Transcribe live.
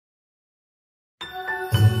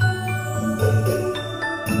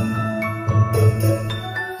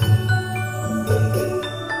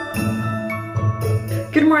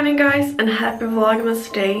morning guys and happy Vlogmas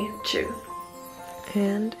day 2.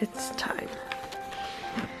 And it's time.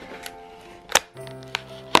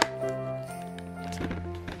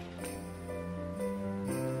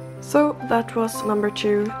 So that was number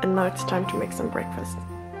 2 and now it's time to make some breakfast.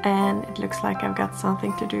 And it looks like I've got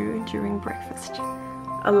something to do during breakfast.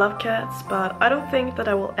 I love cats, but I don't think that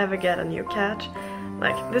I will ever get a new cat.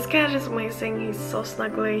 Like, this cat is amazing, he's so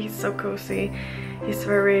snuggly, he's so cozy, he's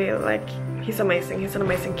very, like, he's amazing, he's an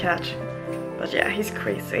amazing cat. But yeah, he's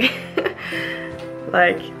crazy.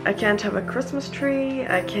 Like, I can't have a Christmas tree,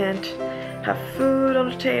 I can't have food on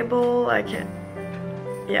the table, I can't...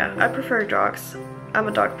 Yeah, I prefer dogs. I'm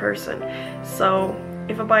a dog person, so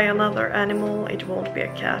if I buy another animal, it won't be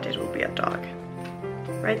a cat, it will be a dog.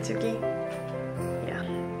 Right, Suki? Yeah.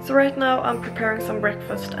 So right now I'm preparing some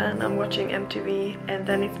breakfast and I'm watching MTV, and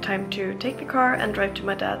then it's time to take the car and drive to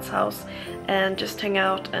my dad's house and just hang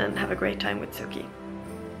out and have a great time with Suki.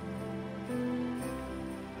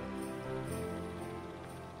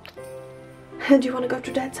 Do you want to go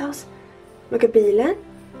to dad's house? Åka bilen?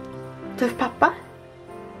 Träffa pappa?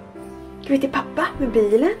 Ska vi till pappa med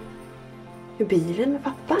bilen? Med bilen med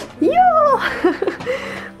pappa? Ja!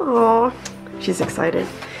 Oh, she's excited.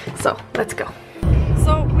 So, let's go.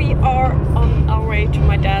 So, we are on our way to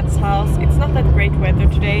my dad's house. It's not that great weather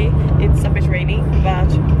today. It's a bit rainy, but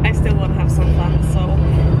I still want to have some fun. So,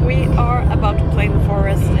 we are about to play in the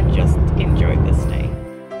forest and just enjoy this day.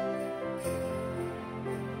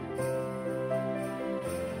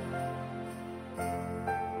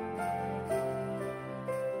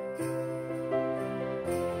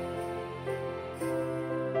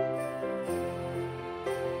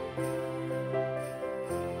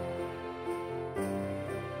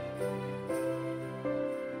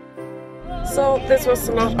 So this was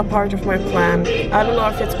not a part of my plan. I don't know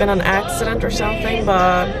if it's been an accident or something,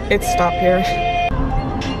 but it stopped here.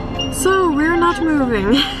 So we're not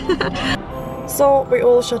moving. So we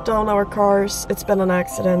all shut down our cars. It's been an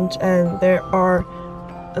accident and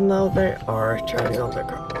now they are turning on their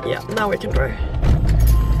car. Yeah, now we can drive.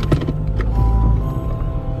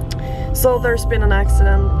 So there's been an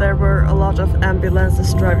accident. There were a lot of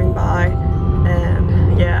ambulances driving by,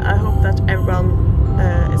 and yeah, I hope that everyone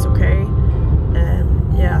is okay.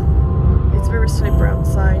 And yeah, it's very slippery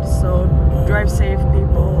outside, so drive safe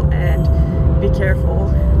people and be careful,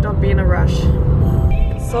 don't be in a rush.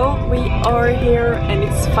 So we are here and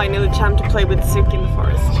it's finally time to play with Suki in the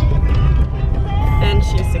forest. And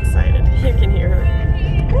she's excited, you can hear her.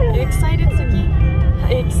 Are you excited, Suki?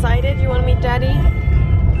 Are you excited? You want to meet Daddy?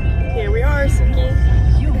 Here we are, Suki.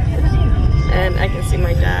 And I can see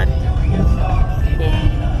my dad.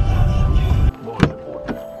 Yeah.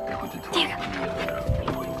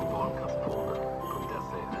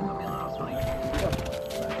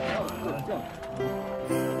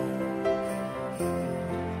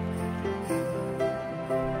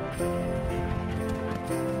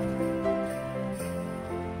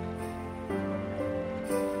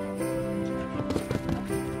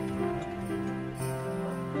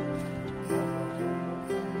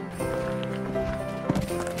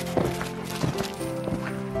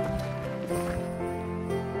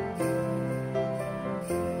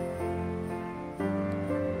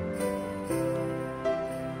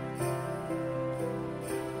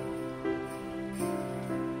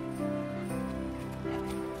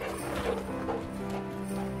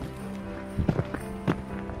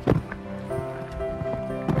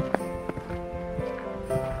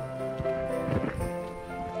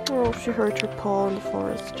 Oh, she hurt her paw in the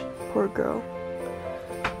forest. Poor girl.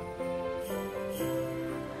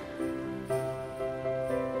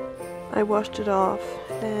 I washed it off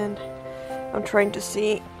and I'm trying to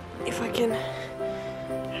see if I can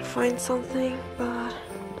find something, but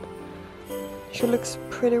she looks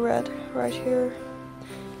pretty red right here.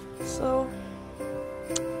 So,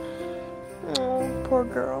 oh, poor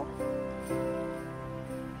girl.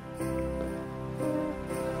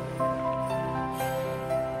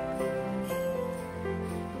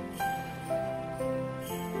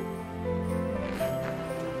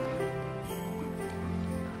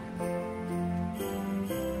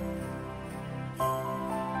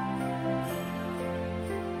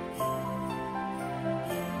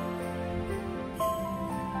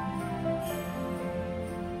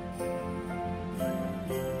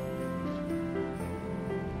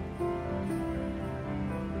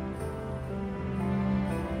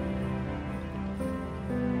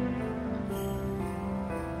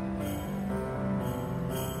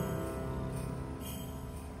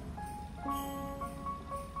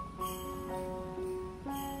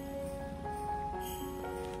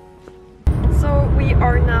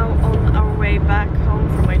 are now on our way back home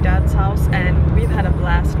from my dad's house and we've had a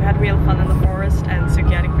blast. We had real fun in the forest and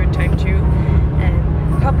Suki had a good time too.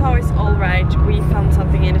 And Papa is alright. We found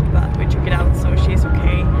something in it but we took it out so she's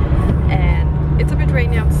okay. And it's a bit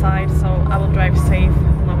rainy outside so I will drive safe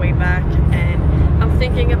on my way back. And I'm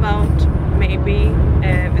thinking about maybe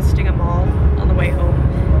visiting a mall on the way home.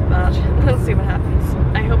 But we'll see what happens.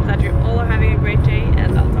 I hope that you all are having a great day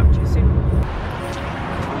and I'll talk to you soon.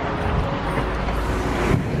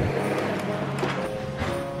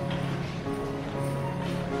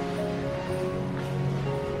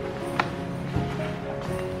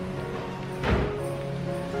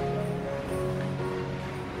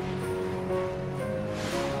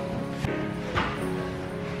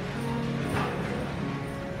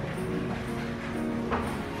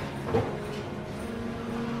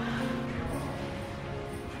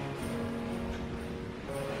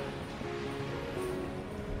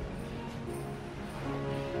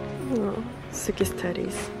 Oh, Suki's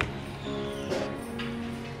teddies.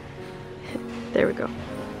 There we go.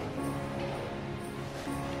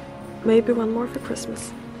 Maybe one more for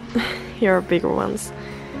Christmas. Here are bigger ones.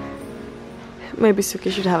 Maybe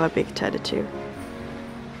Suki should have a big teddy too.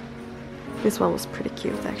 This one was pretty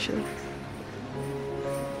cute actually.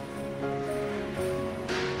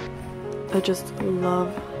 I just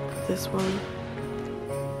love this one.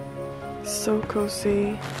 So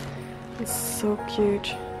cozy. It's so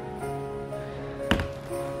cute.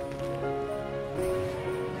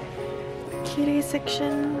 Kitty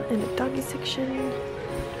section and the doggy section.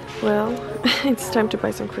 Well, it's time to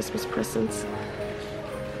buy some Christmas presents.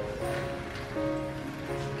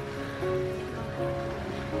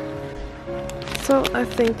 So I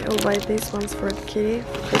think I'll buy these ones for the kitty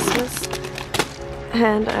for Christmas.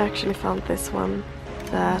 And I actually found this one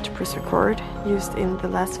that press record used in the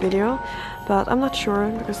last video, but I'm not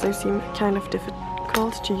sure because they seem kind of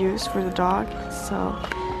difficult to use for the dog. So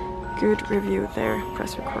good review there,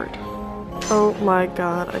 press record. Oh my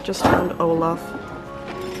god, I just found Olaf.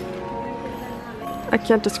 I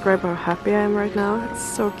can't describe how happy I am right now. It's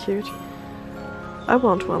so cute. I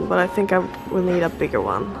want one, but I think I will need a bigger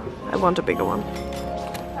one. I want a bigger one.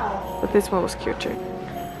 But this one was cute too.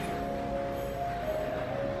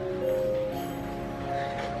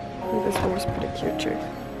 And this one was pretty cute too.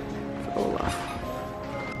 For Olaf.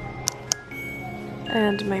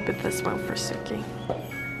 And maybe this one for Suki.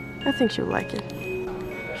 I think you'll like it.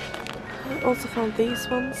 I also found these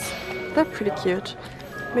ones. They're pretty cute.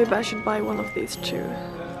 Maybe I should buy one of these too.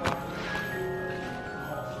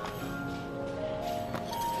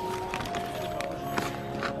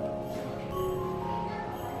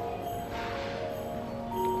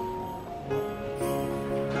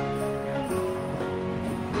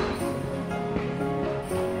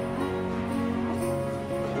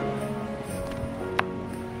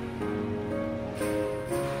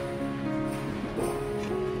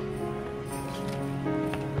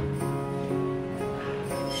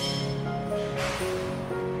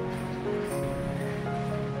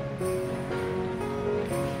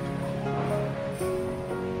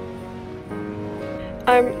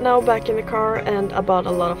 I'm now back in the car and I bought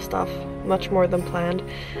a lot of stuff, much more than planned.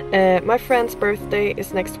 My friend's birthday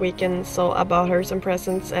is next weekend, so I bought her some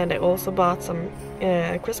presents and I also bought some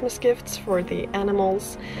Christmas gifts for the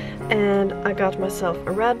animals. And I got myself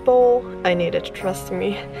a Red Bull, I needed to trust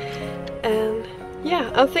me. And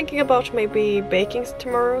yeah, I'm thinking about maybe baking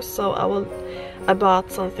tomorrow, so I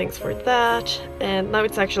bought some things for that. And now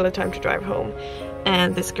it's actually time to drive home.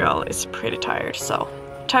 And this girl is pretty tired, so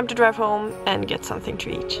time to drive home and get something to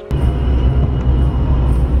eat.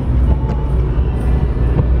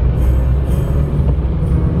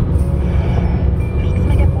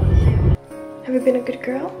 Have you been a good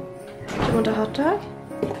girl? Do you want a hot dog?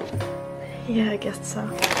 Yeah, I guess so.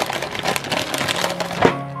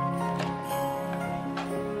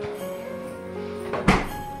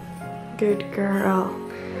 Good girl.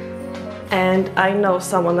 And I know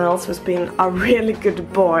someone else who's been a really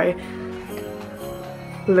good boy.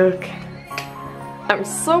 Look, I'm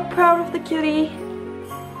so proud of the kitty.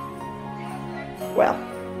 Well,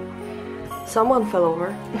 someone fell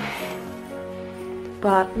over.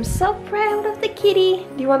 But I'm so proud of the kitty.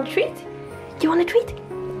 Do you want a treat? Do you want a treat?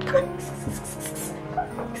 Come on.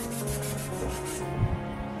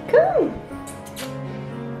 Come.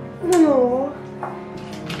 No.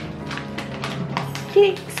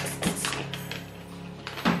 Kitty.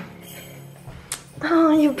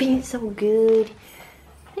 Oh, you're being so good.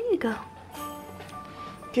 There you go.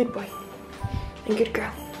 Good boy. And good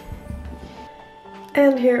girl.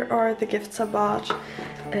 And here are the gifts I bought.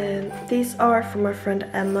 And these are from my friend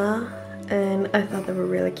Emma. And I thought they were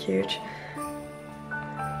really cute.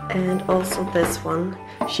 and also this one.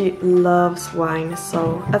 She loves wine,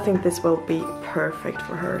 so I think this will be perfect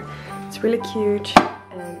for her. It's really cute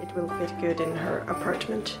and it will fit good in her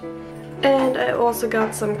apartment. And I also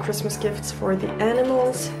got some Christmas gifts for the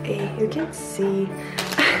animals. Hey, you can see.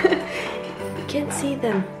 You can't see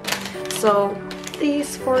them. So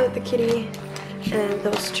these for the kitty and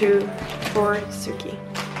those two for Suki.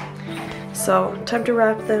 So time to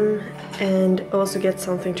wrap them and also get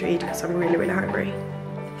something to eat because I'm really hungry.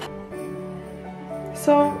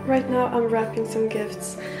 So right now I'm wrapping some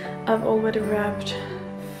gifts. I've already wrapped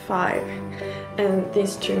 5 and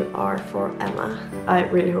these 2 are for Emma. I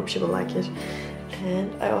really hope she will like it.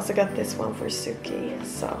 And I also got this one for Suki.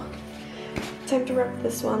 So time to wrap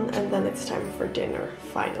this one and then it's time for dinner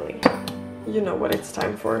finally. You know what it's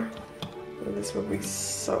time for. This will be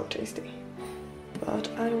so tasty. But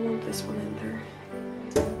I don't want this one in there.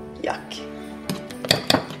 Yuck.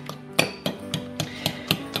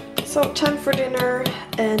 So time for dinner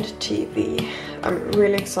and TV. I'm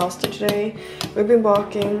really exhausted today. We've been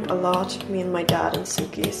walking a lot, me and my dad and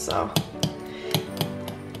Suki, so...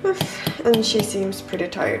 And she seems pretty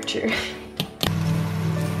tired too.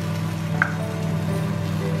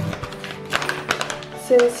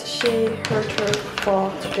 Since she hurt her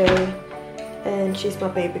fall today and she's my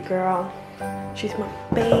baby girl. She's my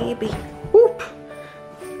baby. Whoop!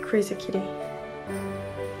 Crazy kitty.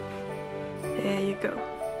 There you go.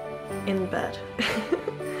 In bed.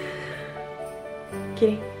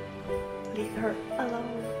 Kitty, leave her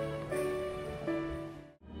alone.